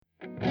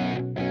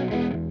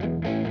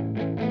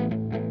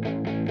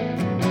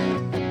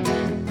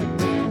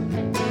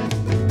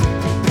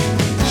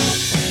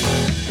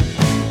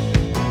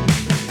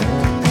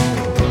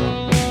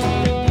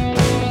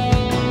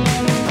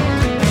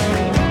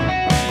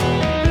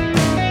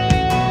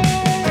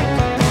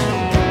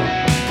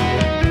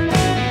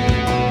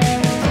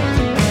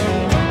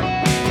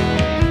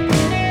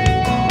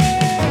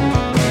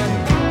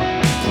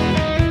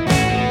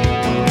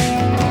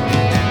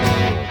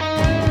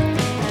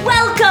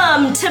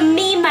Welcome to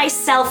Me,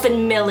 Myself,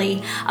 and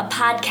Millie, a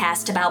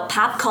podcast about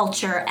pop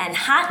culture and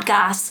hot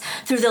goss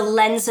through the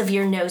lens of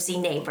your nosy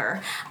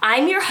neighbor.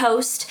 I'm your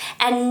host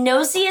and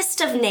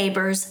nosiest of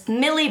neighbors,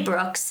 Millie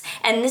Brooks,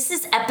 and this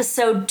is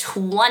episode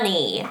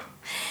 20.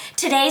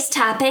 Today's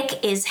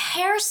topic is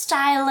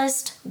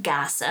hairstylist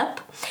gossip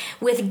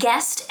with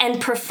guest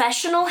and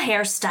professional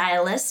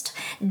hairstylist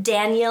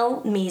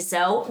Daniel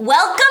Mizo.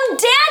 Welcome,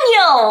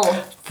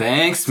 Daniel!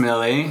 Thanks,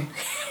 Millie.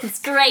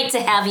 It's great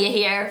to have you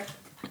here.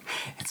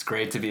 It's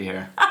great to be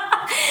here.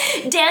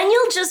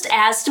 Daniel just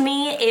asked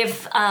me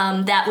if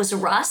that was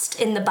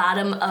rust in the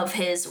bottom of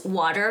his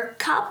water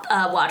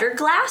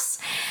glass,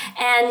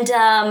 and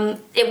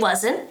it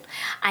wasn't.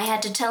 I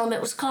had to tell him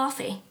it was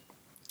coffee.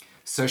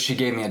 So she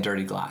gave me a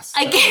dirty glass.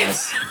 I gave him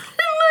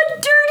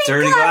a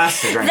dirty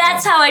glass to drink.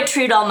 That's how I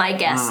treat all my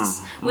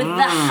guests, with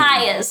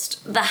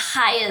the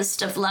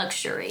highest of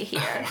luxury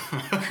here.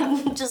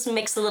 Just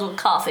mix a little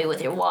coffee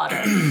with your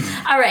water.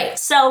 All right,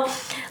 so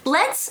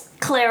let's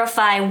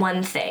clarify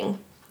one thing.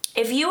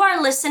 If you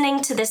are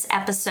listening to this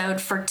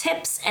episode for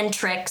tips and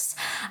tricks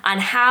on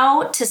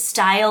how to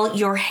style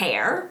your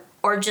hair,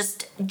 or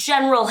just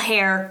general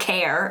hair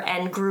care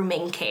and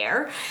grooming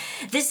care,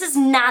 this is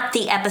not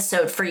the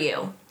episode for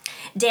you.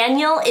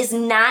 Daniel is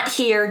not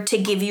here to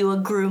give you a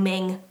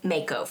grooming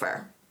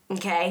makeover,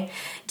 okay?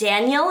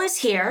 Daniel is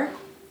here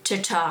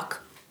to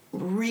talk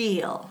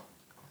real,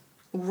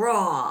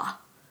 raw,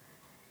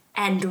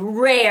 and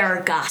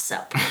rare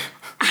gossip.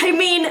 I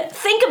mean,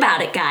 think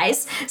about it,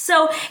 guys.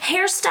 So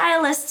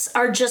hairstylists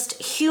are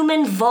just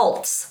human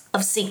vaults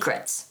of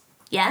secrets.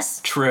 Yes?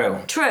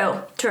 True.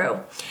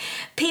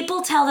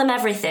 People tell them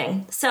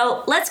everything.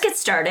 So let's get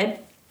started.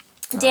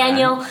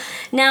 Daniel,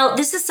 now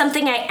this is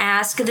something I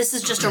ask. This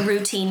is just a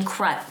routine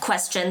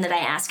question that I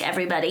ask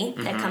everybody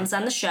that comes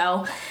on the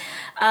show.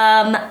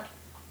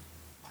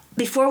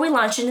 Before we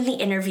launch into the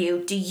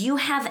interview, do you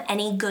have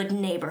any good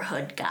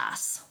neighborhood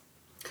goss?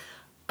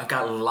 I've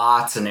got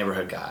lots of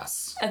neighborhood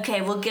goss.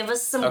 Okay, well, give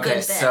us some good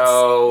bits. Okay,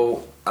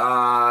 so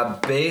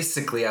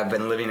basically I've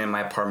been living in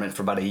my apartment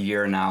for about a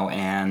year now,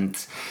 and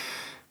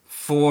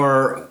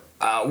for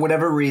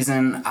whatever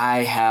reason,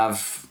 I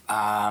have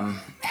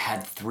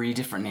had 3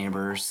 different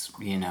neighbors,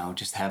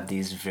 just have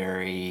these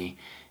very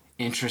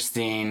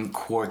interesting,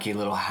 quirky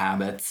little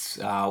habits.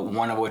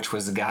 One of which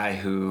was a guy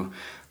who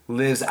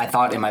lives, I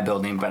thought, in my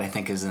building, but I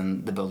think is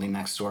in the building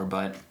next door,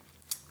 but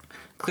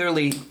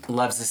clearly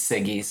loves his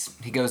ciggies.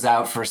 He goes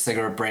out for a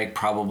cigarette break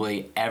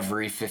probably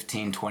every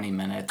 15, 20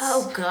 minutes.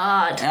 Oh,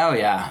 God. Oh,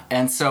 yeah.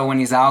 And so when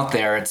he's out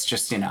there, it's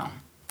just,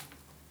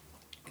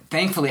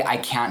 thankfully, I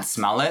can't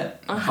smell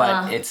it,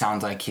 but it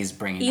sounds like he's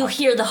bringing You up.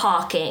 hear the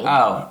hawking.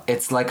 Oh,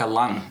 it's like a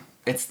lung.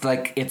 It's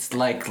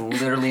like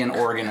literally an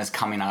organ is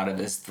coming out of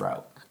his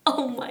throat.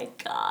 Oh, my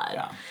God.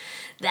 Yeah.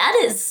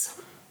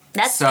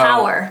 That's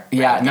power.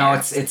 Yeah, right no, there.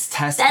 it's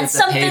tested That's the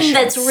something patience.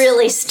 that's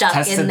really stuck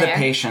tested in there. the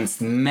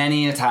patience.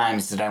 Many a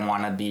times did I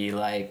want to be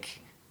like,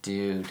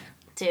 dude,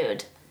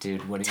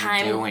 what are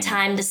you doing?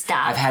 Time to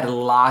stop. I've had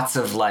lots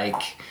of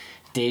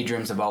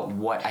daydreams about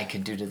what I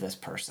could do to this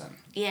person.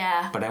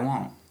 Yeah. But I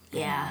won't.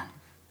 Yeah.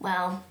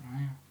 Well,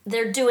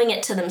 they're doing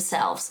it to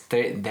themselves.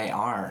 They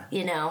are.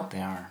 They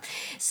are.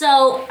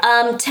 So,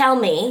 tell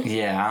me.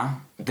 Yeah.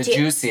 The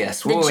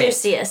juiciest.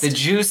 Juiciest. The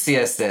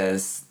juiciest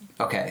is,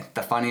 okay,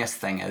 the funniest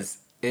thing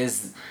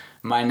is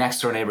my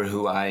next door neighbor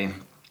who I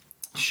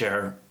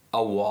share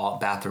a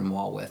bathroom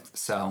wall with.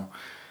 So,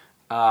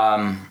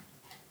 the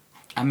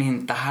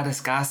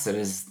hottest gossip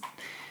is,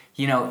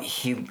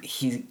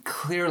 he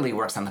clearly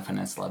works on the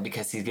peninsula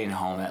because he's getting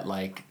home at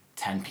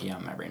 10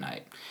 p.m. every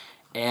night.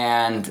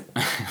 And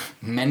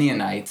many a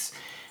nights,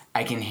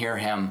 I can hear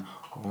him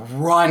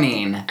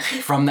running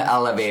from the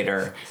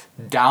elevator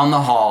down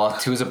the hall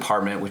to his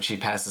apartment, which he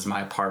passes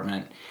my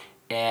apartment.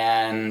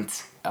 And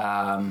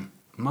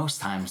most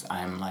times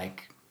I'm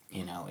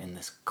in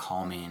this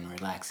calming,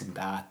 relaxing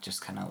bath, just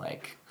kind of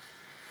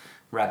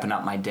wrapping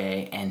up my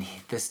day. And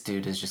this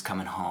dude is just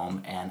coming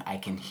home, and I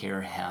can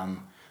hear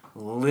him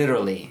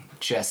literally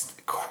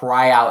just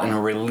cry out in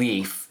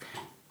relief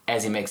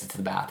as he makes it to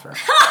the bathroom.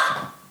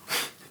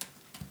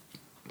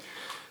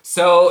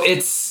 So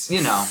it's,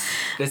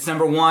 it's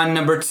number 1,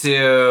 number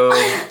 2,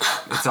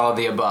 it's all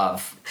the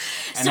above.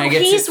 And so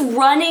he's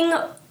running,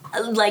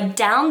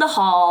 down the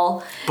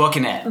hall.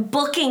 Booking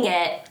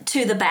it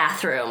to the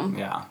bathroom.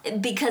 Yeah.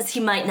 Because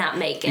he might not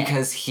make it.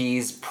 Because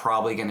he's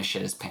probably going to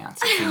shit his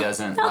pants if he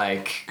doesn't,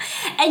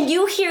 And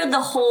you hear the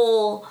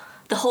whole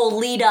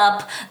lead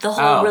up, the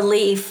whole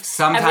relief.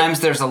 Sometimes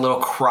there's a little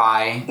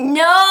cry.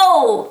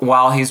 No!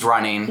 While he's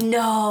running.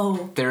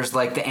 No. There's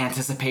the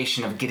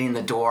anticipation of getting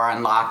the door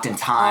unlocked in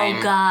time.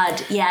 Oh,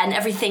 God. Yeah, and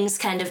everything's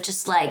kind of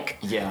just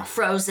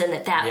frozen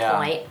at that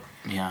point.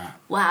 Yeah.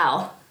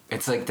 Wow.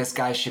 It's this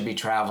guy should be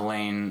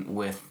traveling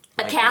with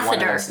a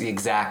catheter.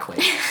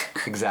 Exactly.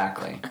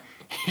 Exactly.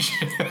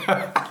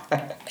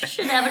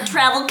 Should have a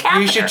travel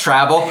catheter. You should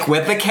travel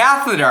with a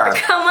catheter.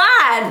 Come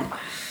on.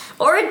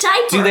 Or a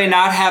diaper. Do they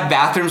not have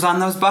bathrooms on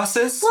those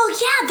buses? Well,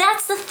 yeah,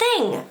 that's the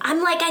thing.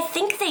 I'm I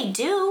think they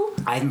do.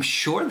 I'm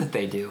sure that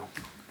they do.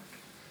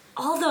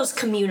 all those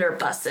commuter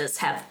buses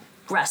have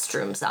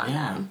restrooms on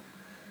Yeah. them.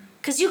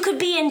 Because you could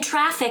be in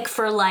traffic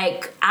for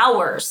like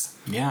hours.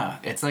 Yeah,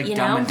 it's like You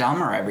Dumb know? and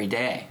Dumber every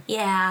day.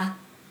 Yeah.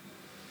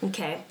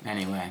 Okay.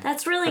 Anyway.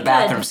 That's really the good.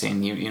 bathroom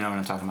scene, you know what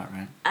I'm talking about,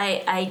 right?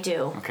 I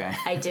do. Okay.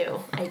 I do.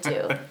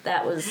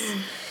 That was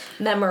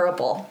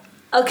memorable.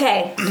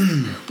 Okay.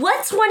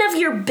 What's one of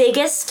your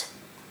biggest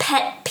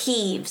pet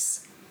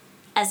peeves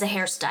as a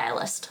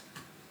hairstylist?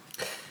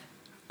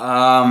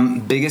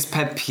 Biggest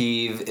pet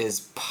peeve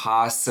is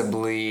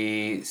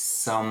possibly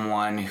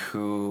someone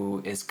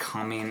who is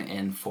coming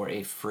in for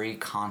a free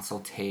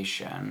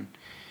consultation,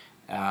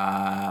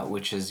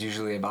 which is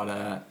usually about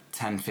a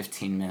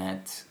 10-15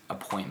 minute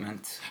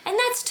appointment. And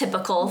that's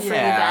typical for you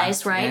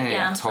guys, right?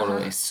 Yeah,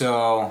 totally.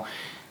 So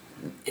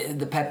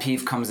the pet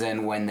peeve comes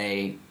in when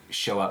they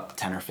show up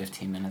 10 or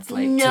 15 minutes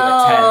late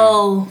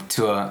No.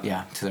 to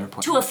their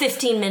appointment. To a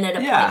 15-minute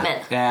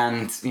appointment. Yeah,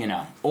 and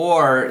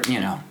or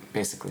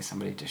basically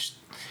somebody just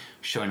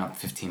showing up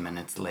 15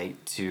 minutes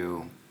late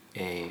to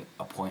a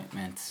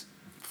appointment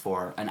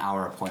for an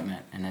hour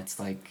appointment, and it's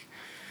like,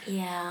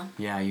 Yeah.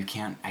 I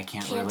can't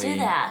Can't really do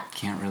that.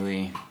 can't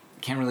really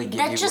give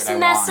That you just what I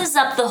messes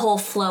want. up the whole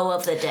flow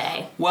of the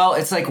day. Well,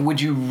 it's like, would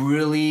you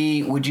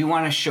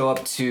want to show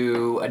up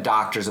to a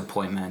doctor's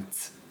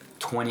appointment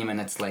 20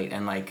 minutes late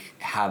and like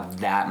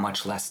have that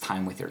much less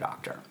time with your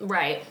doctor?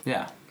 Right.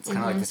 Yeah, it's kind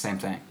of like the same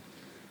thing.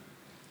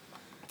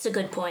 It's a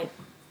good point.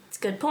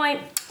 Good point.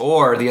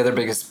 Or the other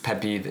biggest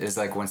pet peeve is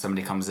like when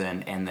somebody comes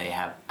in and they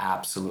have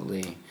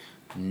absolutely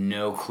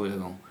no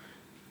clue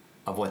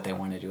of what they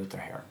want to do with their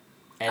hair.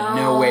 And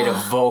no way to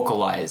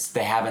vocalize.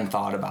 They haven't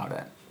thought about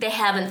it. They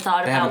haven't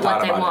thought They about haven't thought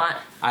what they about want.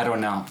 it. I don't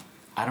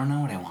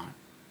know what I want.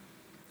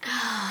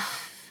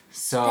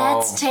 So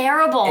That's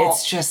terrible.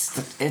 It's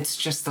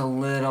just a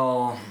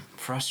little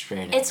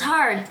frustrating. It's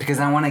hard. Because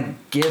I want to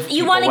give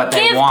You people want what to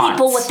they give want.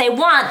 people what they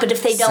want, but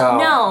if they don't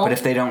know. But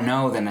if they don't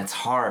know, then it's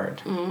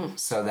hard.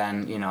 So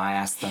then, I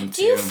ask them to.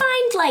 Do you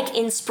find like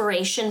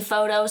inspiration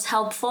photos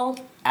helpful?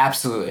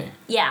 Absolutely.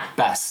 Yeah.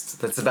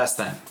 Best. That's the best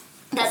thing.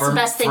 That's the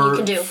best thing you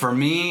can do. For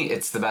me,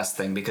 it's the best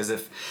thing because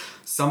if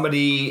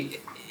somebody.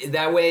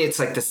 That way, it's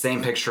like the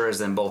same picture as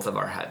in both of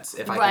our heads.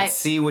 If I can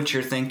see what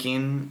you're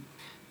thinking,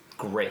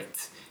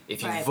 great.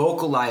 If you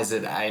vocalize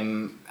it,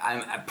 I'm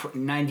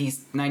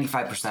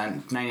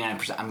 95%,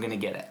 99%, I'm going to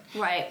get it.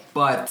 Right.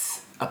 But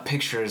a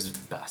picture is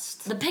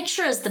best. The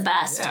picture is the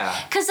best. Yeah.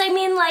 Because,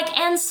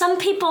 and some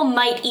people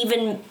might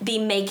even be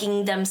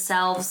making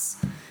themselves,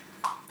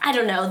 I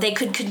don't know, they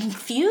could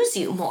confuse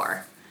you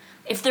more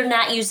if they're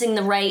not using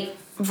the right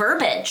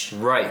verbiage.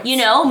 Right.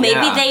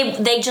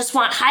 Maybe they just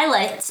want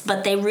highlights,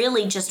 but they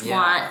really just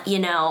want,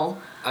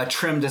 a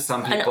trim to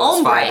some people is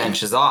ombre. 5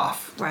 inches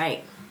off.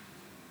 Right.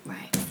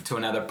 To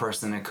another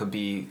person, it could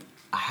be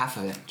a half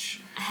an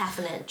inch. A half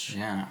an inch.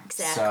 Yeah.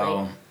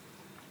 Exactly.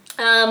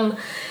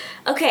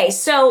 Okay,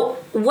 so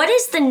what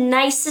is the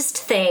nicest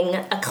thing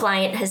a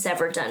client has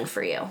ever done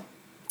for you?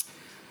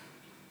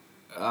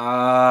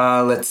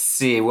 Let's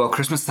see. Well,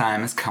 Christmas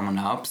time is coming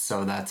up,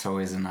 so that's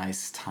always a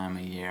nice time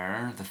of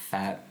year. The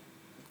fat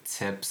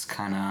tips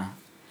kind of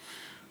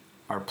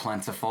are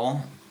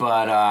plentiful,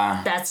 but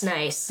That's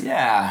nice.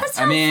 yeah. That's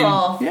I mean,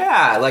 helpful.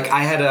 yeah. Like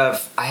I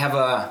have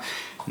a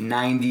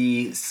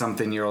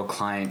 90-something-year-old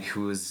client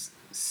who was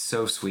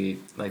so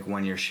sweet. Like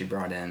one year, she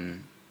brought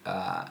in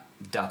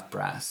duck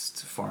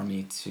breast for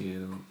me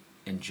to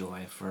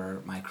enjoy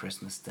for my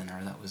Christmas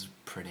dinner. That was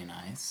pretty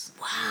nice.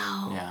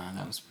 Wow. Yeah,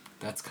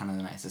 that's kind of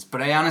the nicest.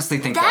 But I honestly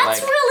think That's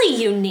that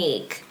really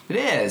unique. it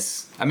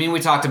is. I mean, we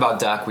talked about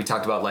duck. We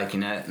talked about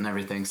liking it and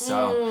everything.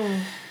 So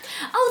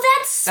Oh,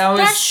 that's that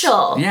was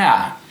special.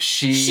 Yeah,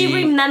 She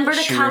remembered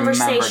a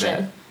conversation.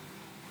 Remembered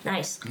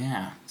Nice. it.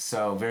 Yeah,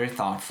 so very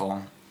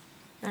thoughtful.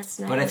 That's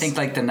nice. But I think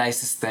like the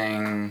nicest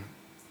thing,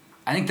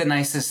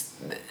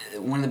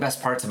 one of the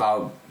best parts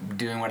about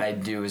doing what I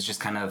do is just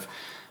kind of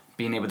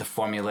being able to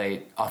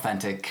formulate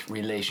authentic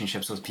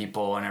relationships with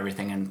people and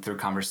everything, and through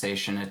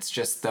conversation, it's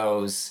just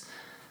those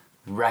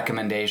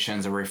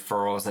recommendations or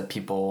referrals that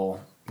people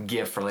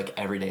give for like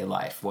everyday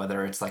life,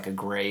 whether it's like a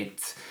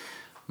great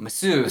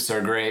masseuse or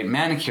a great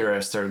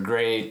manicurist or a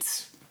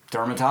great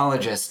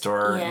dermatologist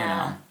or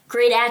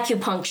great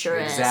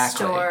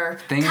acupuncturist or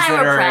things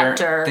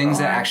chiropractor.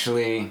 That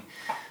actually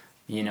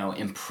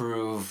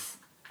improve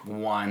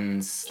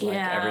one's like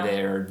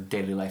everyday or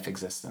daily life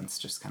existence.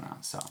 Just kind of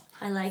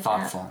I like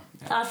thoughtful.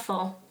 that.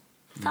 Thoughtful.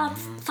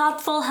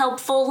 Thoughtful,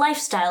 helpful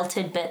lifestyle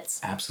tidbits.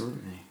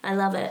 Absolutely. I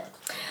love it.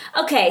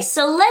 Okay,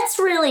 so let's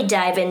really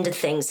dive into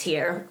things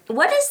here.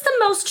 What is the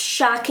most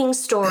shocking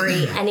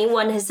story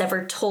anyone has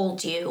ever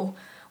told you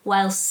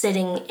while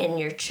sitting in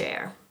your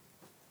chair?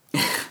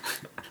 And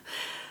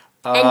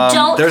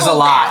don't there's pull a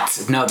lot.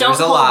 back. No, don't there's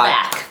a pull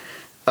lot.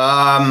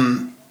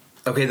 Back.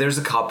 Okay, there's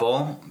a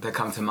couple that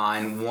come to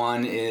mind.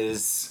 One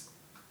is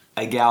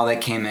a gal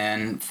that came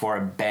in for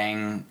a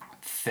bang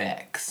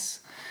fix.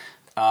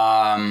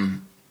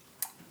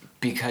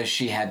 Because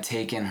she had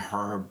taken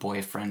her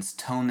boyfriend's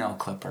toenail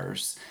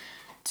clippers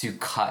to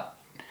cut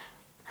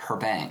her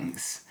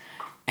bangs.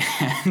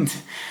 And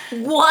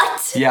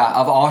What? yeah,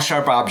 of all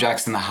sharp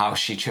objects in the house,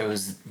 she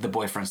chose the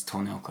boyfriend's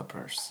toenail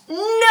clippers.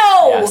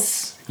 No!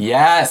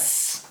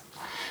 Yes.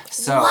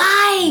 So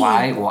Why?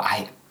 Why? Well,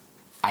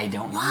 I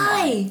don't know.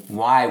 Why?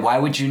 Why? Why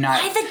would you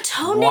not? Why the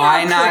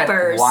toenail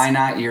clippers? Why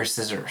not your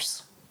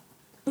scissors?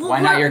 Well,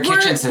 Why not your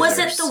kitchen scissors? Was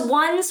it the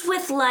ones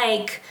with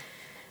like,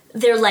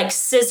 they're like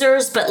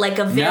scissors, but like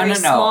a very No.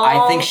 small?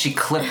 I think she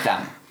clipped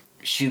them.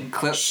 She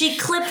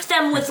clipped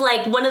them with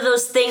like one of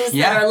those things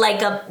Yeah. that are like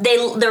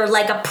they're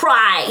like a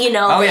pry, you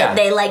know. Oh, yeah.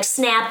 They like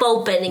snap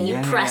open and you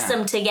Yeah, press yeah.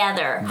 them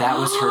together. That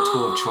was her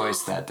tool of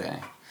choice that day.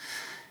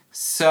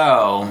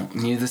 So,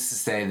 needless to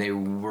say, they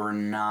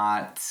didn't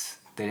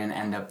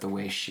end up the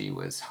way she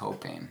was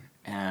hoping.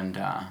 And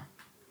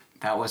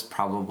that was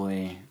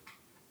probably,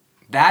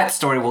 that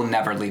story will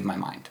never leave my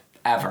mind,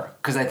 ever.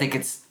 Because I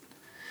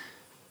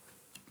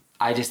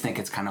just think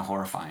it's kind of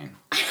horrifying.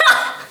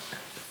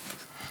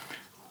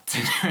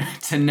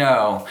 to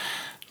know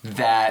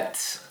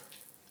that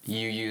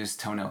you use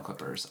toenail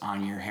clippers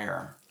on your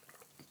hair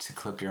to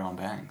clip your own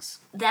bangs.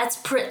 That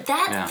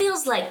Yeah.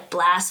 feels like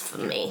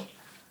blasphemy.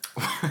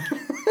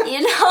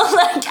 You know,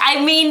 like,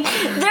 I mean,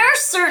 there are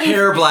certain...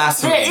 Hair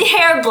blasphemy.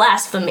 Hair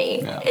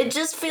blasphemy. Yeah. It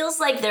just feels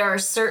like there are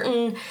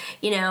certain,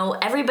 you know,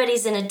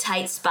 everybody's in a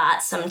tight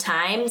spot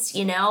sometimes,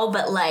 you know,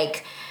 but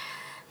like,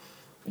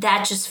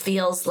 that just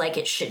feels like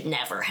it should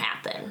never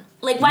happen.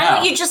 Like, why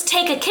don't you just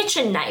take a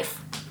kitchen knife?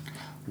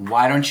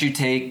 Why don't you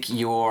take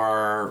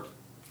your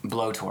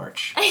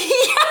blowtorch?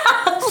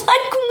 Yeah,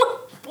 like,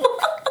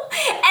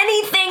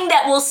 anything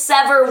that will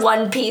sever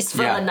one piece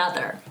from Yeah.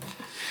 another.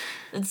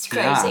 It's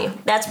crazy. Yeah.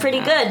 That's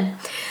pretty good.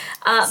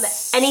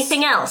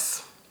 Anything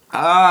else?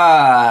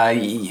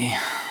 Yeah,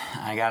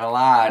 I got a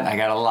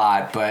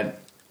lot, but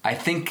I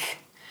think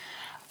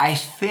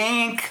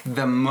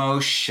the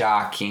most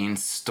shocking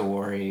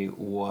story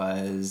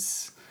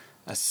was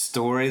a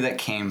story that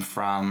came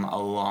from a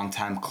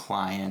longtime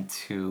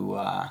client who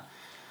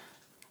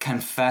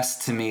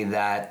confessed to me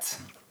that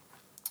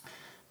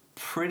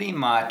pretty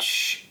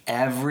much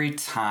every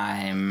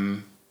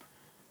time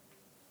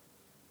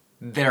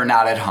they're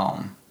not at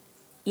home,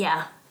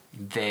 Yeah.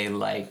 they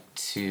like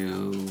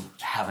to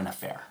have an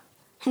affair.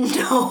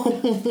 No.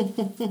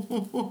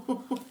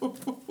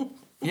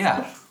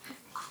 Yeah.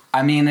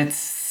 I mean,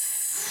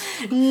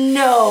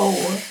 No.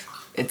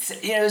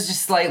 it was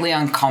just slightly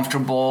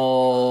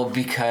uncomfortable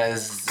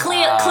because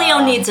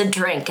Cleo needs a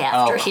drink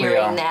after Cleo.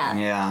 hearing that.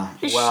 Yeah.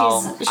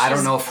 Well, She's- I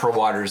don't know if her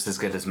water's as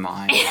good as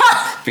mine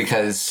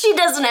because She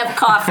doesn't have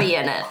coffee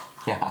in it.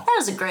 yeah. That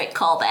was a great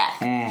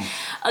callback.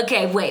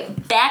 Okay,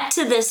 wait. Back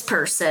to this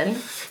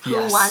person who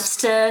Yes. wants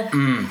to,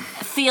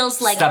 feels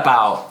like... Step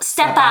out.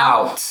 Step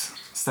out.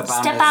 Step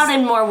Step out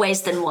in more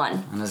ways than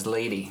one. on his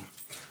lady.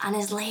 On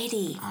his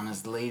lady. On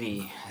his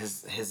lady.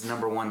 His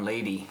number one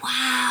lady.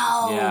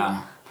 Wow.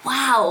 Yeah.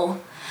 Wow.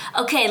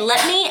 Okay,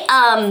 let me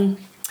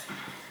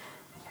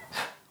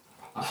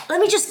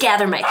just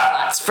gather my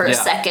thoughts for a Yeah.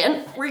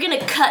 second. We're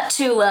gonna cut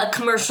to a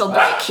commercial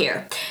break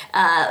here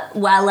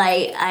while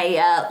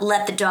I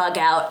let the dog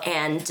out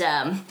and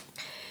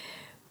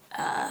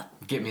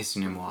Get me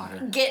some new water.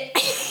 get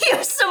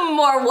you some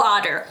more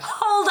water.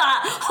 Hold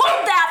on.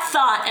 Hold that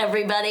thought,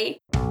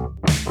 everybody.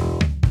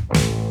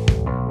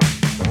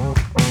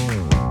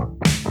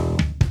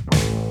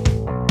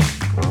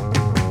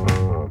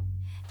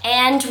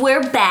 And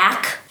we're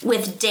back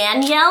with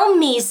Danielle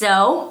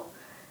Mizo.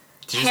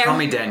 Did you just call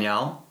me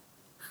Danielle?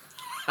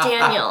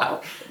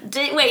 Daniel.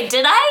 Did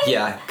I?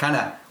 Yeah, kind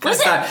of. Was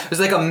it? It was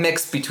like a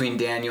mix between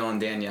Daniel and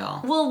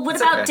Danielle. Well, what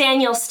It's about okay.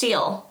 Danielle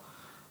Steele?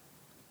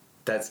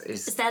 Is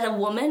Is that a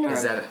woman? Or?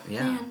 is that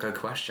yeah? Good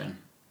question.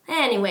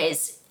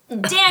 Anyways,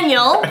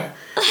 Daniel,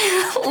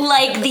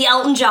 like the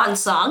Elton John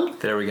song,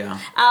 There we go.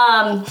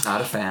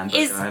 Not a fan. But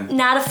is go ahead.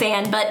 not a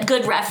fan, but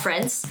good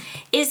reference,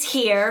 is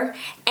here.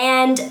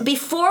 And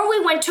before we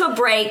went to a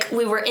break,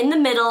 we were in the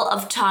middle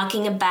of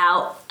talking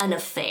about an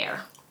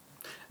affair.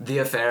 The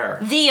affair.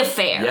 The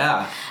affair.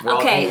 Yeah. Well,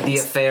 Okay. The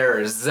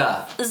affairs.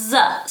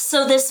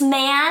 So this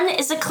man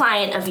is a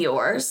client of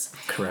yours.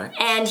 Correct.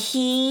 And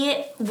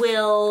he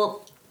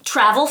will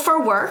travel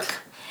for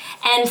work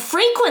and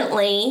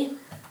frequently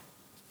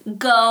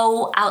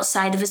go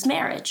outside of his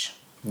marriage.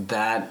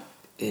 That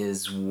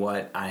is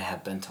what I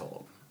have been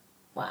told.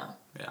 Wow.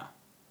 Yeah.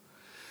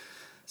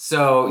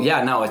 So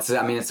yeah, no,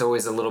 it's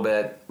always a little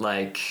bit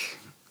like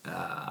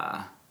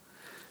I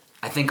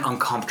think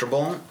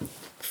uncomfortable,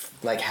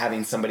 like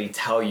having somebody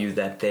tell you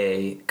that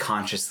they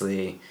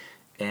consciously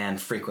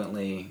and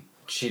frequently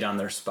cheat on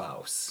their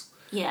spouse.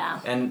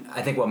 Yeah. And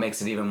I think what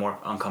makes it even more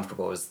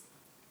uncomfortable is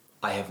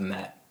I have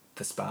met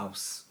the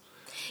spouse.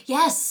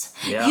 Yes.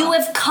 Yeah. You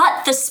have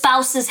cut the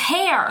spouse's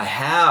hair. I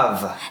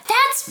have.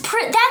 That's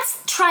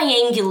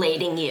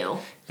triangulating you.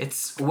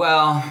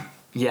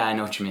 Yeah, I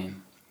know what you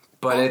mean.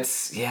 But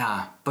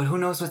but who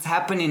knows what's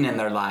happening in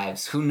their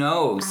lives? Who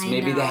knows? I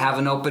Maybe know. they have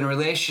an open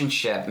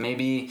relationship.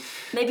 Maybe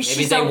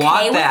she's they okay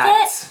want with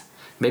that. it.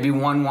 Maybe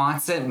one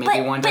wants it,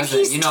 maybe one But doesn't.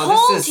 he's You know,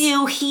 told this is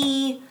you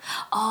he.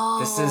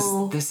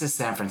 Oh. this is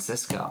San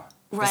Francisco.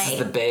 Right. This is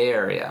the Bay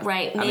Area.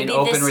 Right. I mean, Maybe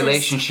open this is-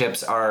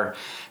 relationships are,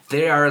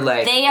 they are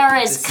like... They are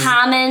as this is-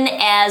 common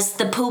as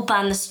the poop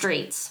on the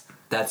streets.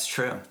 That's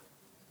true.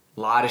 A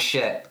lot of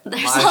shit.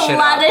 There's a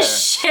lot of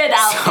shit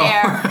out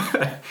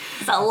there.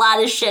 There's a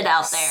lot of shit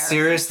out there.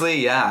 Seriously,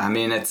 yeah. I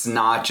mean, it's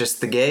not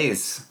just the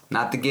gays.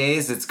 Not the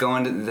gays, it's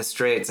going to the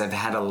straights. I've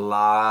had a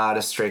lot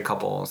of straight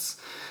couples.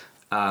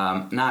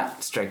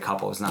 Not straight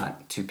couples,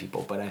 not two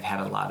people, but I've had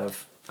a lot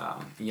of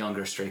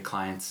younger straight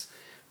clients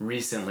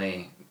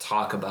recently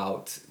talk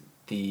about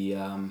the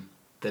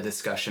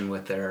discussion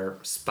with their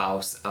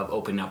spouse of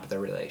opening up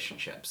their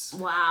relationships.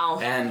 Wow.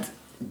 And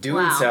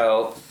doing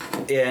so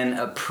in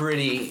a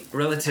pretty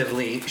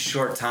relatively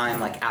short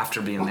time, like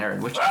after being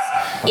married, which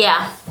is,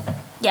 Yeah.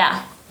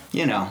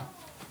 you know,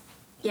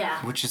 Yeah.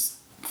 which is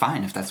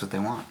fine if that's what they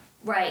want.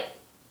 Right.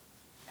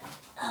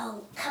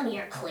 Oh, come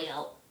here,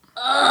 Cleo.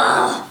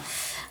 Ugh.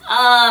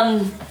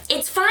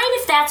 It's fine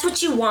if that's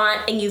what you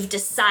want and you've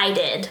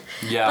decided.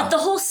 Yeah. But the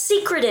whole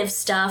secretive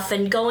stuff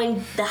and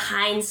going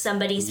behind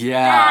somebody's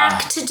Yeah.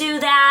 back to do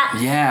that.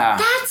 Yeah.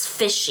 That's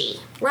fishy,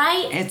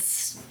 right?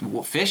 It's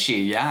fishy,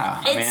 yeah.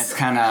 I mean, It's- it's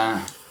kind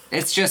of,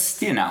 it's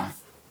just, you know.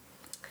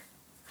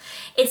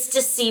 It's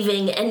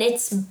deceiving and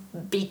it's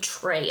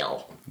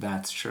betrayal.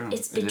 That's true.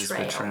 It's It is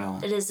betrayal.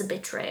 It is a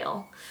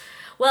betrayal.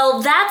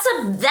 Well,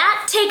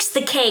 that takes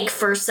the cake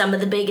for some of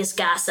the biggest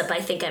gossip I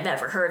think I've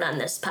ever heard on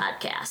this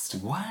podcast.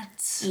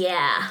 What?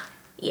 Yeah.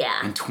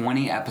 In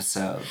 20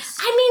 episodes.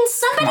 I mean,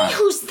 Come somebody on.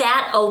 who's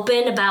that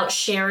open about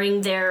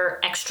sharing their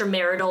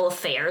extramarital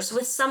affairs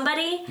with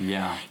somebody,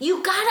 Yeah.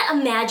 you gotta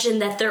imagine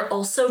that they're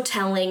also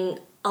telling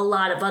a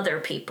lot of other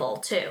people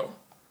too.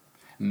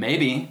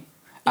 Maybe.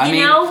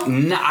 You know?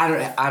 No,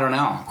 I don't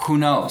know. Who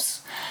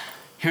knows?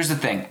 Here's the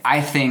thing.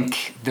 I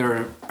think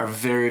there are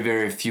very,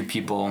 very few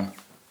people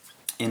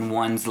in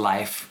one's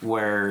life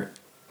where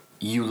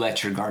you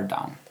let your guard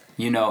down.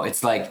 You know,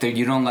 it's like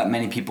you don't let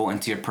many people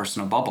into your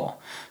personal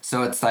bubble.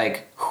 So it's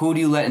like, who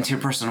do you let into your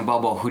personal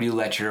bubble? Who do you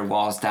let your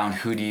walls down?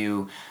 Who do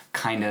you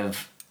kind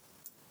of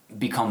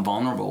become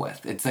vulnerable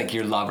with? It's like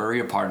your lover,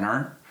 your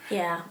partner,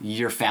 Yeah.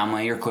 your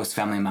family, your close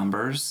family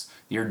members,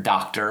 your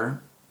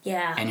doctor,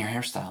 Yeah. and your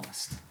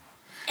hairstylist.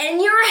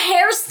 And your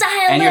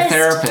hairstylist. And your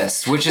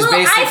therapist, which is Well,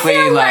 basically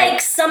I feel like your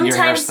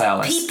sometimes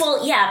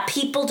hairstylist.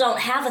 people don't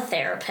have a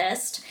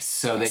therapist.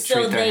 So they So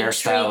treat their they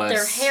hairstylist, treat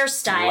their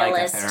hairstylist like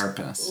a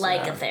therapist.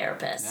 like Yeah. a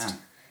therapist.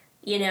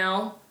 Yeah, You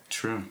know?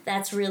 true.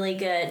 That's really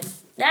good.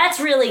 That's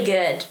really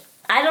good.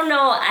 I don't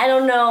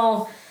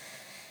know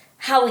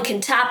how we can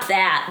top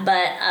that,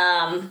 but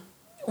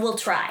we'll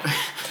try.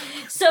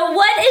 So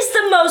what is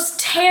the most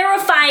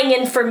terrifying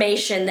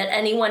information that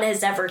anyone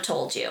has ever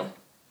told you?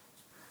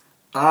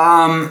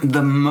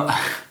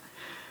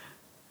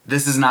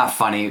 This is not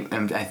funny.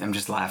 I'm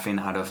just laughing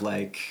out of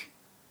like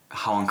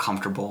how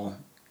uncomfortable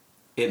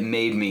it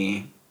made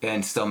me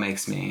and still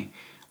makes me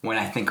when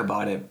I think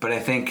about it. But I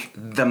think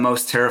the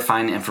most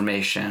terrifying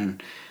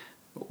information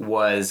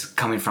was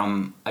coming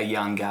from a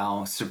young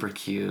gal, super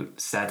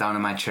cute, sat down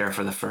in my chair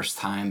for the first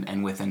time,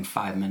 and within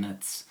 5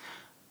 minutes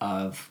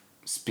of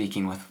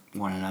speaking with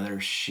one another,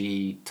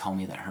 she told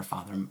me that her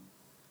father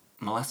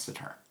molested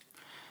her.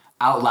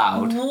 Out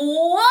loud.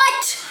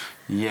 What?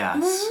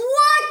 Yes.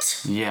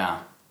 What? Yeah.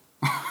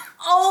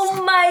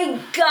 Oh my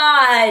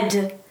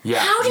God. Yeah.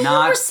 How did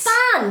you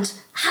respond?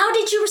 How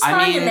did you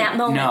respond in that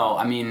moment? No,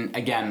 I mean,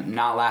 again,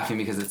 not laughing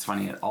because it's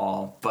funny at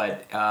all,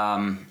 but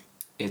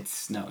it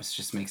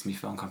just makes me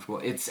feel uncomfortable.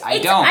 I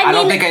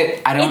don't think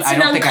it's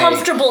an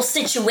uncomfortable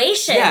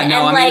situation. Yeah,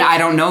 no, and I mean, I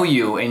don't know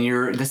you,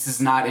 and this is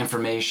not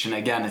information.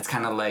 Again, it's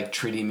kind of like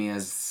treating me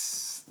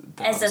as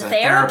a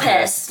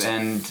therapist.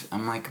 And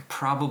I'm like,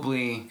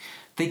 probably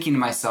thinking to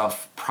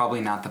myself, probably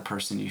not the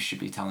person you should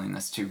be telling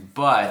this to,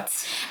 but...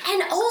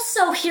 And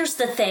also, here's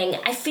the thing.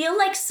 I feel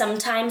like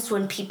sometimes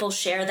when people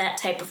share that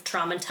type of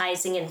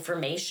traumatizing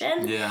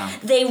information,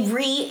 they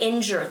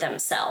re-injure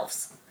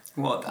themselves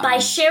by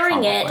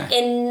sharing it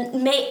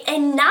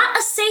in not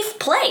a safe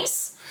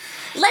place.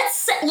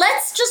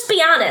 Let's just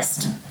be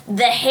honest.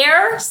 The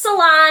hair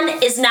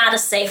salon is not a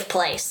safe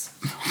place.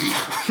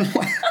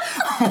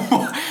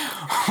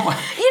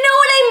 You know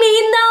what I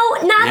mean,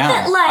 though? Not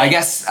that, like...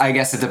 I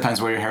guess it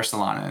depends where your hair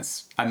salon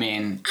is. I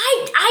mean...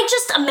 I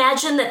just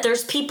imagine that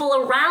there's people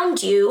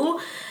around you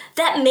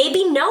that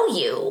maybe know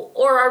you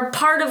or are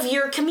part of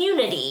your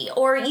community,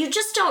 or you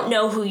just don't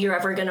know who you're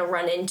ever going to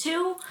run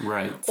into.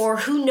 Right. Or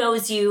who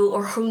knows you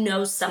or who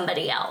knows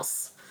somebody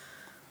else.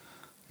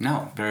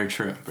 No, very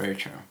true, very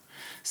true.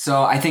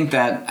 So I think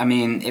that, I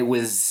mean, it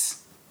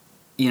was...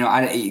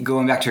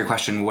 going back to your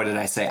question, what did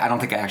I say? I don't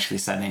think I actually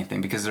said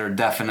anything, because there are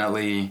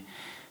definitely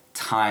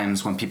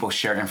times when people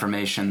share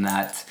information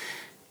that,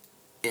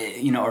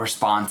 a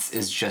response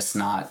is just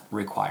not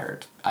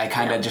required. I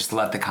kind of just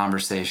let the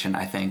conversation,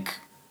 I think,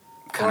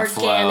 kind of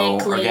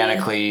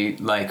organically,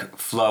 like,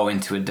 flow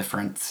into a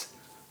different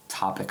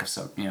topic of,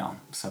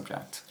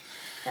 subject.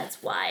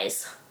 That's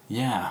wise.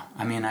 Yeah,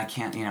 I mean, I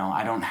can't,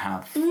 I don't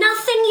have...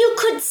 Nothing you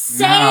could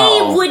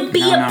say would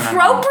be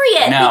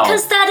appropriate,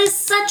 because that is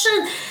such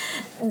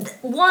a...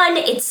 one,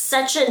 it's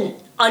such an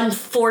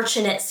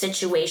unfortunate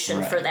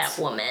situation for Right. that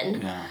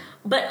woman. Yeah.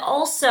 But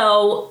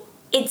also,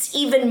 it's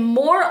even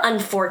more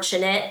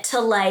unfortunate to,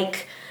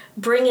 like,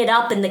 bring it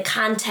up in the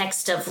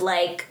context of,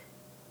 like,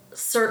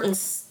 certain,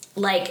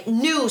 like,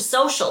 new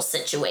social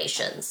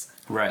situations.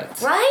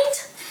 Right.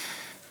 Right?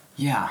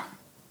 Yeah.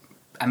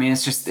 I mean,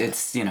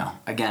 it's, you know,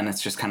 again,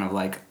 it's just kind of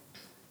like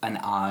an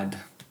odd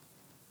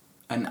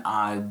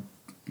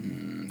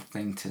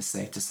thing to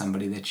say to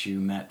somebody that you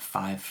met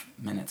 5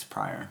 minutes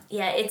prior.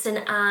 Yeah, it's an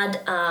odd,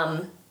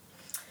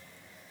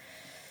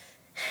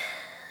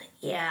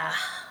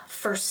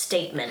 first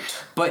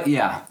statement. But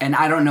yeah, and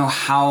I don't know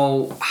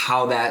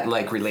how that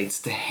like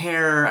relates to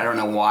hair. I don't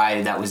know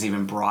why that was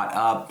even brought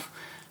up.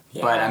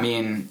 Yeah. But I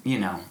mean, you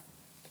know,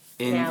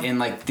 in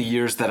like the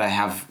years that I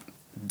have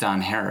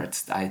done hair,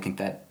 I think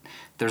that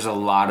there's a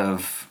lot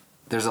of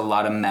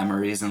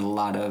memories and a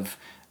lot of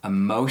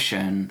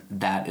emotion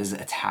that is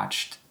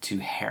attached to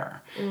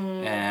hair.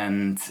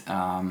 And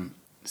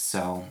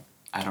so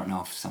I don't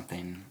know if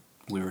something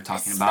we were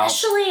talking about.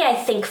 Especially, I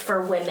think,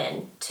 for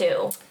women,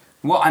 too.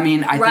 Well, I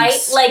mean, I right?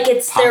 think... Like,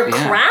 it's their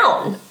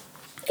crown,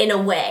 in a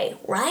way,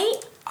 right?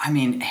 I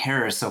mean,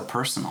 hair is so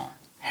personal.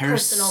 Hair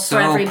Personal is so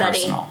for everybody.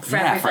 personal. For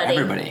yeah, everybody.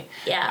 for everybody.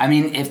 Yeah. I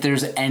mean, if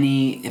there's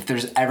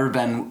ever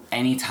been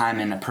any time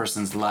in a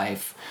person's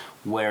life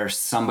where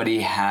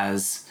somebody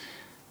has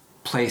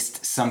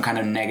placed some kind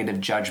of negative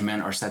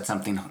judgment or said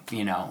something,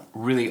 you know,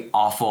 really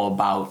awful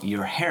about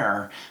your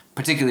hair,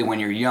 particularly when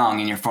you're young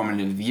in your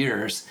formative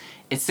years,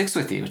 it sticks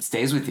with you. It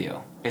stays with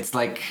you. It's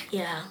like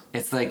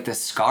it's like the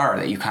scar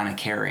that you kind of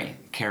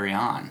carry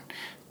on,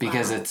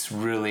 because it's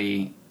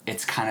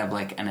kind of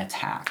like an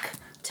attack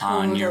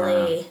on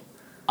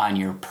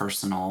your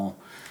personal,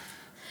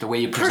 the way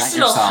you present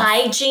yourself.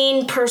 Personal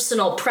hygiene,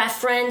 personal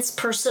preference,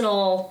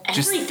 personal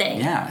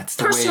everything. It's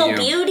the personal way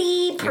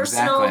beauty,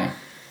 personal. Exactly.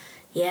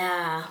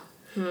 Yeah.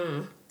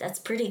 That's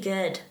pretty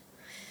good.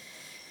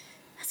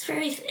 That's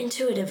very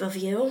intuitive of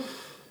you.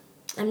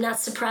 I'm not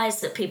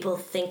surprised that people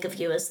think of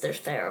you as their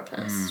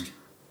therapist.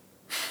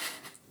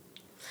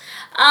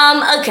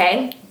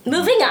 Okay,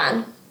 moving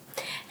on.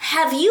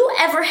 Have you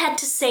ever had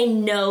to say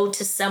no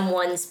to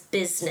someone's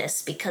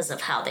business because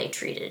of how they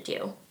treated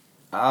you?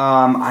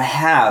 I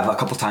have a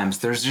couple times.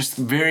 There's just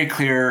very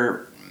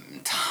clear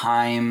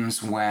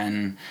times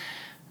when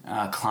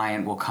a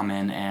client will come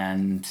in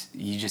and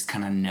you just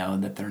kind of know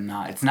that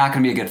it's not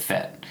going to be a good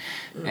fit.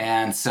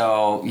 And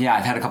so, yeah,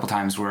 I've had a couple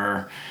times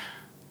where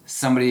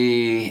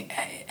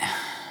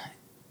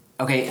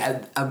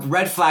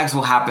red flags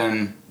will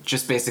happen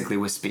just basically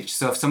with speech.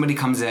 So if somebody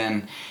comes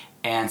in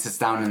and sits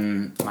down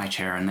in my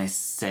chair and they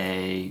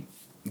say,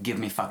 "Give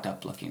me fucked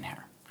up looking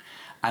hair,"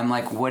 I'm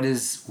like, what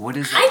is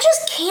I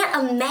just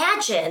can't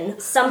imagine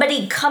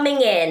somebody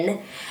coming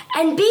in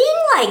and being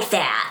like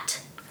that.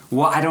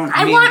 Well, I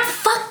mean, want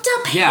fucked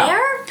up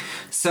hair?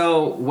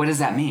 So what does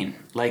that mean?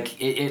 Like,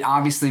 it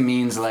obviously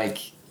means like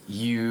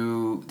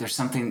there's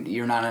something,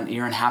 you're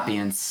unhappy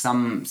in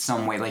some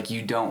way. Like,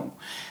 you don't,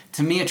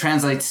 to me it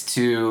translates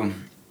to,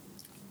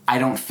 I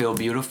don't feel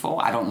beautiful,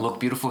 I don't look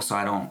beautiful, so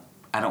I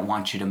don't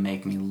want you to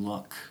make me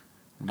look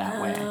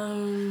that way.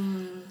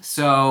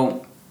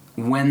 So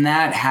when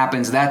that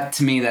happens, that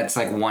to me, that's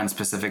like one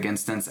specific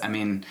instance. I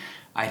mean,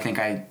 I think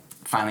I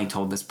finally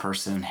told this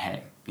person,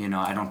 "Hey, you know,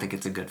 I don't think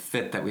it's a good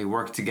fit that we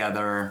work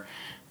together.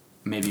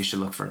 Maybe you should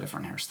look for a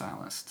different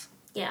hairstylist."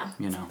 Yeah.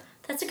 You know.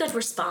 That's a good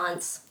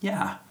response.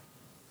 Yeah.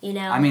 You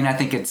know. I mean, I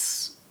think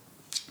it's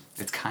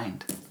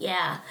kind.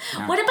 Yeah.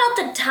 What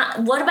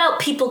about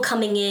people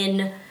coming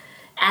in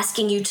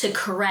asking you to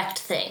correct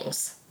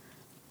things?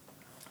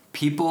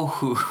 People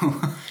who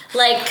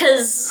like,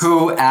 cuz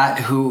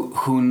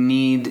who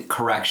need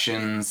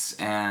corrections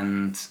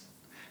and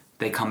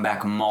they come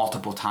back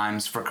multiple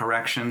times for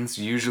corrections,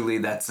 usually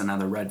that's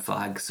another red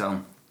flag.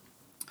 So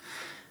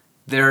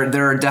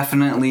there are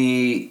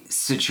definitely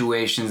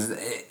situations,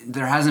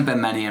 there hasn't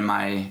been many in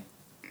my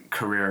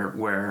career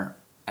where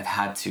I've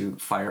had to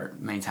fire,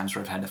 many times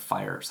where I've had to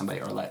fire somebody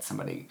or let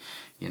somebody,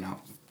 you know,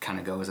 kind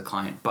of go as a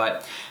client.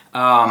 But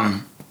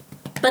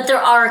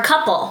there are a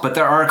couple. But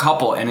there are a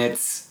couple, and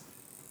it's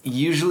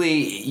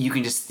usually you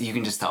can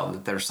just tell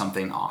that there's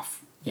something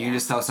off. You can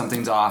just tell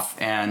something's off,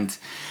 and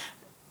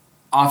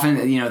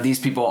often, you know, these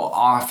people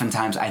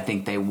oftentimes, I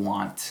think they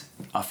want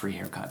a free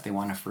haircut. They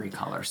want a free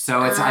color.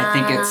 So I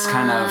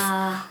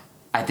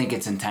think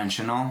it's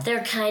intentional.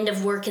 They're kind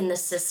of working the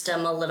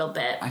system a little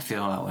bit. I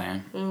feel that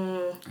way.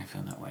 I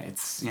feel that way.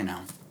 It's, you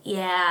know.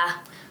 Yeah.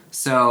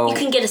 So you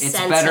can get a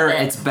sense of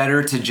it. It's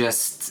better to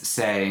just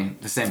say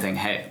the same thing.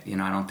 Hey, you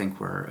know, I don't think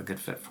we're a good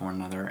fit for one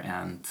another,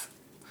 and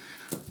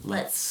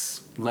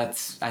let's.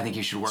 I think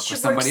you should work with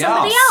somebody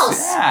else.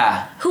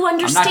 Yeah. Who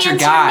understands your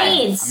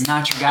needs. I'm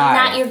not your guy. I'm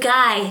not your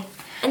guy,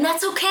 and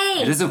that's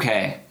okay. It is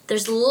okay.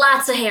 There's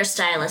lots of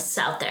hairstylists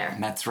out there.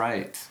 That's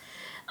right.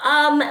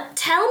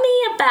 Tell me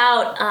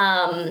about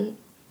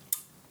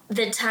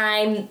the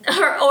time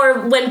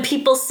or when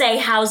people say,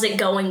 "How's it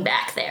going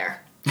back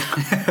there?"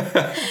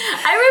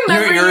 I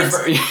remember.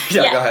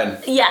 Go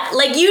ahead. Yeah,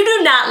 like you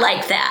do not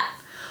like that.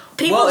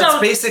 People Well, don't.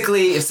 it's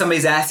basically if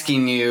somebody's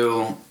asking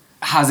you,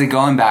 how's it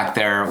going back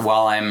there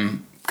while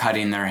I'm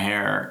cutting their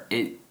hair,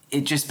 it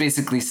just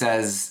basically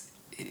says,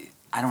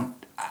 I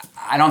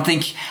don't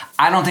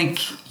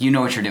think you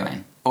know what you're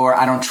doing, or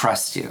I don't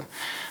trust you.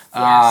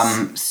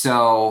 Yes.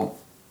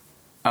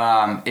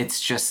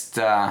 It's just,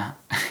 I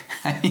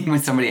mean, when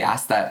somebody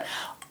asks that,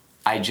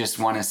 I just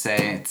want to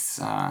say it's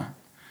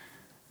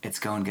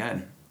going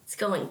good. It's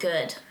going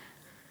good.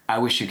 I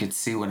wish you could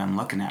see what I'm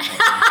looking at right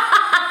now.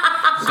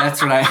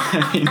 That's what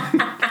I mean.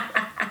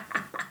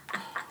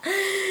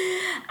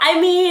 I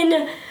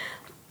mean,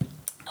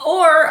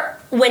 or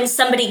when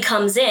somebody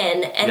comes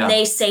in and Yeah.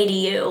 they say to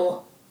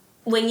you,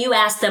 when you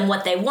ask them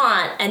what they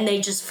want, and they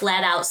just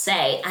flat out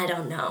say, I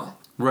don't know.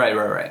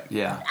 Right.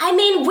 Yeah. I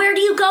mean, where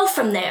do you go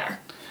from there?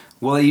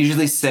 Well, I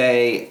usually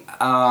say,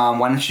 why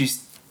don't you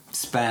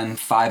spend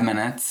 5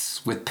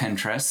 minutes with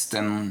Pinterest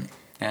and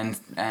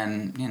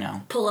you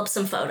know. Pull up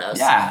some photos.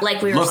 Yeah.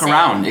 Like we were look saying.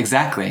 around.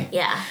 Exactly.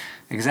 Yeah.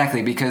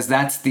 Exactly, because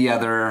that's the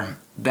other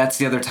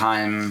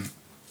time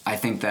I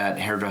think that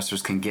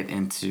hairdressers can get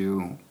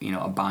into, you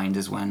know, a bind,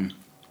 is when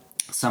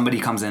somebody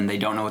comes in, they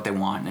don't know what they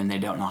want and they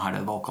don't know how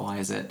to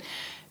vocalize it.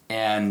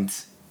 And,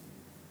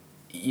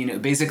 you know,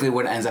 basically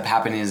what ends up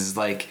happening is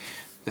like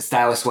the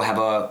stylist will have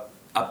a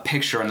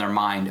picture in their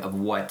mind of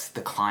what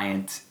the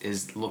client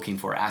is looking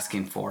for,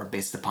 asking for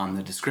based upon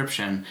the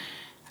description.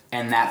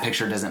 And that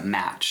picture doesn't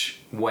match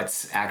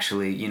what's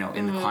actually, you know,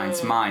 in the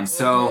client's mind.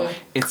 So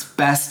it's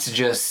best to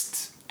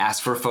just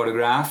ask for a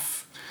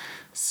photograph.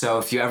 So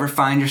if you ever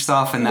find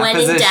yourself in that When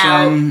position,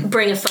 in doubt,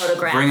 bring a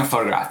photograph. bring a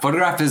photograph.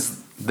 Photograph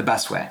is the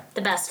best way.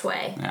 The best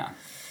way. Yeah.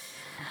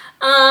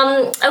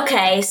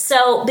 Okay,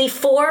 so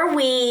before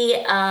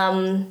we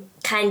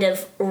kind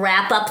of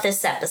wrap up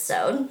this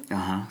episode,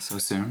 So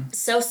soon.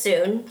 so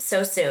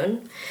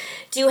soon,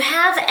 do you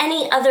have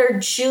any other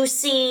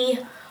juicy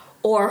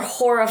or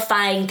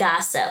horrifying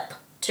gossip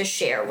to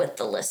share with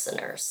the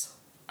listeners?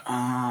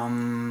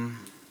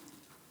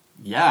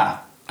 Yeah.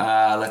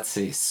 Let's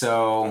see.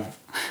 So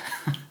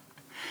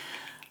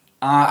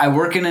I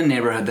work in a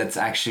neighborhood that's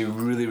actually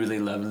really, really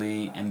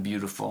lovely and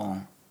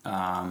beautiful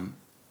in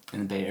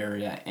the Bay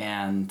Area.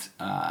 And,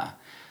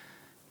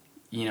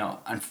 you know,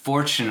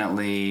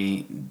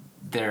 unfortunately,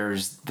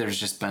 there's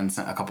just been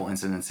a couple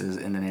incidences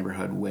in the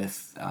neighborhood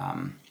with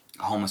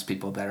homeless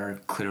people that are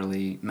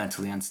clearly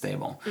mentally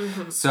unstable.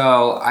 Mm-hmm.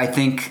 So I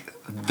think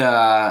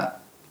the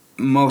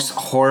most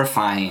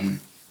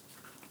horrifying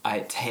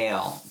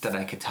tale that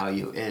I could tell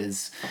you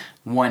is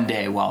one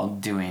day while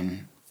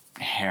doing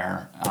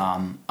hair,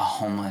 a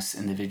homeless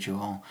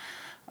individual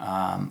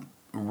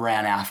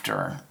ran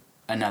after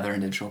another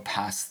individual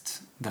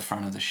past the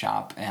front of the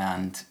shop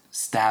and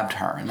stabbed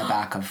her in the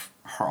back of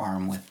her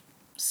arm with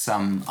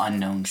some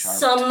unknown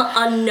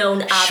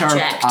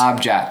object.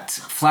 object.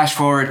 Flash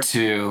forward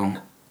to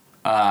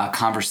a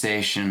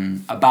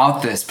conversation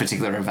about this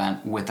particular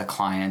event with a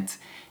client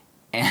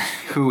and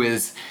who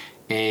is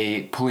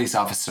a police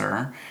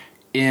officer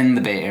in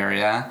the Bay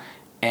Area,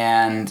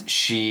 and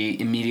she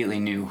immediately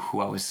knew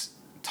who I was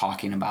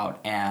talking about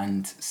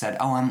and said,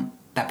 "Oh, I'm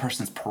that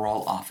person's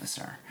parole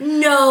officer."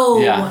 No.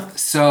 Yeah.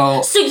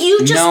 So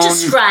you just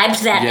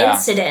described that Yeah.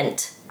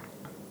 incident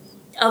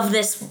of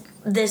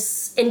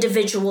this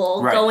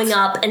individual Right. going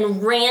up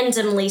and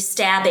randomly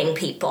stabbing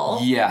people.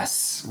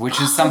 Yes,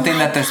 which is something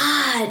that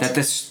God.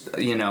 this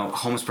you know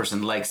homeless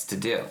person likes to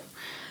do.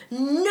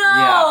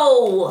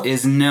 No. Yeah.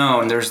 Is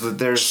known. There's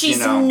She's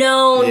you know,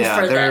 known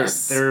for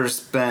this.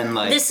 There's been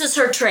like This is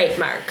her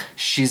trademark.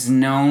 she's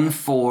known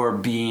for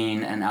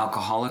being an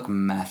alcoholic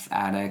meth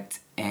addict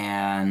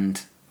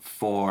and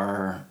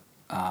for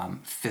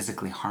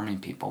physically harming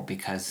people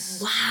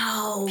because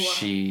Wow.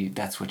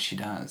 that's what she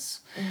does.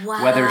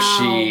 Wow. Whether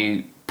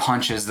she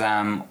punches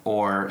them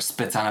or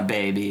spits on a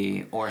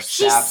baby or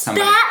She stabs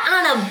somebody. spat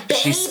on a baby?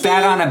 She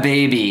spat on a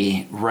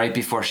baby right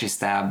before she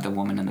stabbed the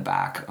woman in the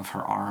back of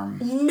her arm.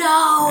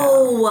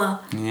 No.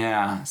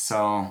 Yeah,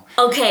 so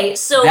Okay,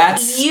 so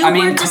you I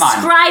mean, were come on.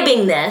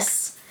 describing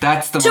this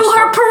that's the to most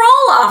her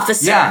parole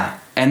officer. Yeah,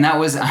 and that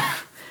was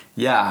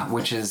yeah,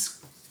 which is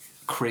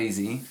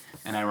crazy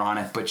and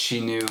ironic, but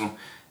she knew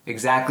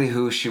exactly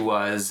who she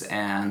was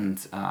and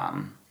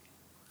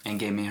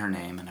gave me her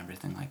name and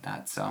everything like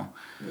that. So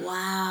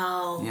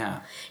Wow. yeah.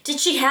 Did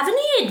she have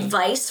any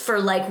advice for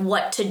like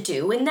what to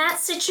do in that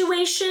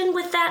situation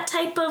with that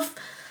type of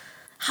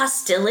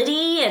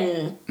hostility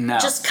and No.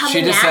 just coming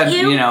she just at said,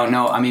 you?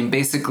 no, I mean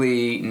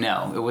basically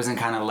no. It wasn't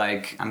kind of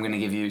like I'm going to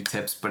give you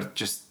tips, but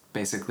just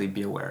basically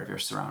be aware of your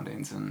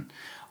surroundings and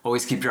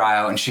always keep your eye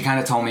out. And she kind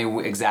of told me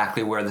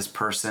exactly where this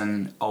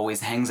person always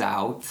hangs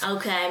out.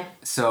 Okay.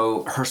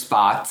 So her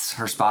spots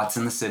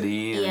in the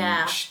city. And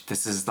Yeah.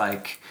 this is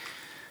like,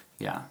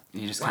 yeah,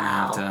 you just kind of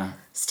have to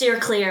Steer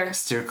clear.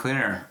 steer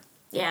clear.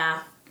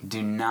 Yeah.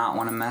 Do not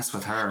want to mess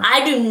with her.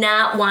 I do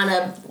not want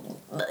to,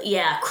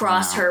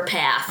 cross her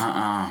path.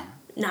 Uh-uh.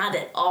 Not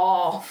at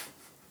all.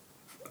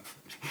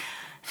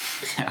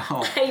 No.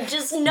 I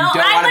just know You don't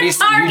I'm wanna a be-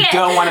 target. you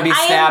don't wanna be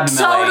stabbed, I am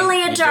Millie.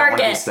 totally a You don't wanna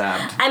be target.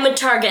 stabbed. I'm a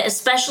target,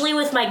 especially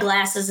with my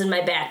glasses and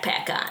my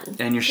backpack on.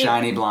 And your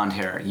shiny blonde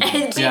hair. You And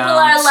people don't-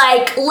 are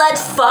like,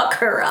 let's fuck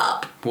her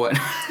up. What?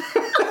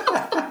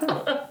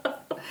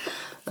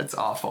 That's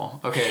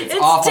awful. Okay, it's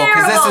It's awful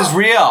because this terrible. is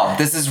real.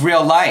 This is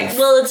real life.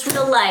 Well, it's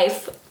real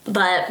life,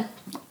 but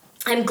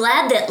I'm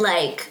glad that,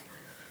 like,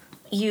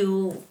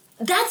 you...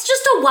 That's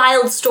just a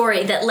wild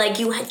story that, like,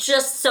 you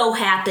just so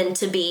happened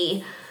to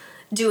be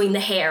doing the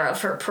hair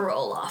of her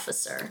parole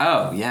officer.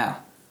 Oh yeah,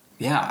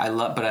 yeah. I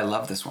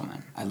love this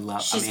woman.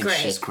 She's She's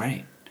great.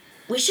 great.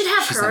 We should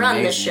have She's her on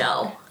the amazing.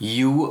 show.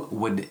 You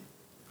would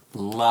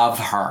love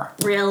her.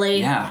 Really?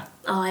 Yeah.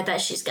 Oh, I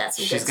bet she's got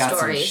some She's good got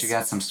stories. she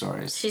got some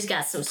stories. She's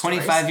got some stories.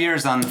 25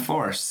 years on the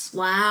force.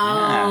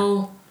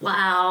 Wow.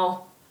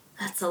 Wow.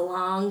 That's a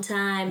long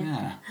time.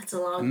 Yeah. That's a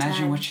long time.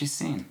 Imagine what she's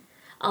seen.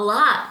 A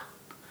lot,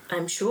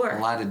 I'm sure.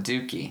 A lot of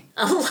dookie.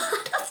 A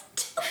lot of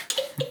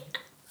dookie.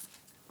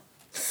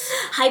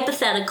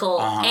 Hypothetical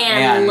Uh-huh.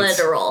 and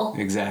literal.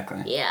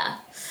 Exactly. Yeah.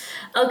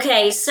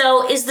 Okay,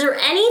 so is there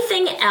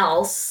anything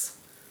else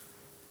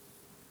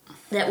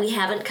that we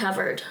haven't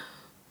covered?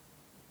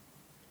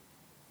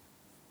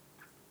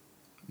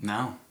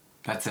 No,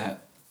 that's it.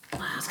 Wow.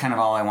 That's kind of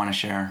all I want to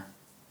share.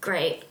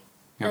 Great.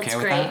 You okay That's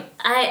with great.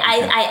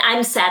 that?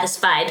 I'm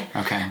satisfied.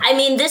 Okay. I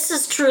mean, this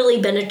has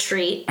truly been a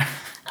treat.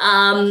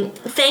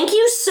 Thank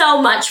you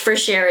so much for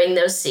sharing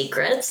those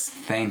secrets.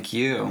 Thank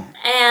you.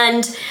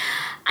 And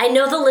I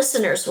know the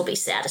listeners will be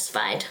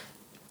satisfied.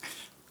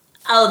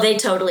 Oh, they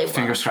totally will.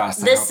 Fingers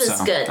crossed, I This hope is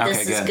so. good. Okay,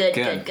 This is good,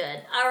 good. good.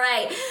 All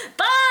right.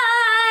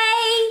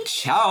 Bye.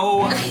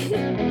 Ciao.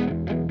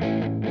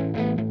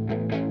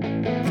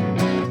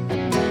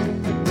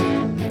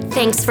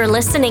 Thanks for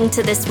listening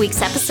to this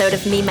week's episode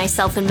of Me,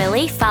 Myself, and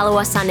Millie. Follow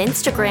us on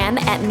Instagram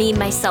at Me,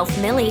 Myself,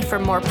 Millie for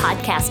more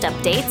podcast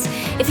updates.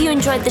 If you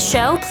enjoyed the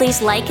show,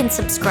 please like and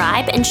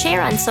subscribe and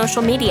share on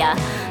social media.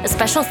 A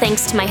special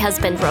thanks to my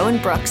husband, Rowan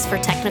Brooks, for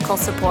technical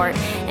support,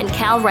 and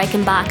Cal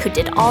Reichenbach, who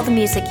did all the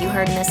music you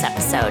heard in this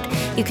episode.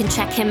 You can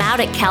check him out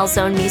at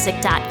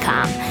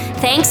calzonemusic.com.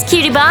 Thanks,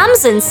 cutie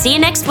bombs, and see you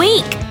next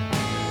week.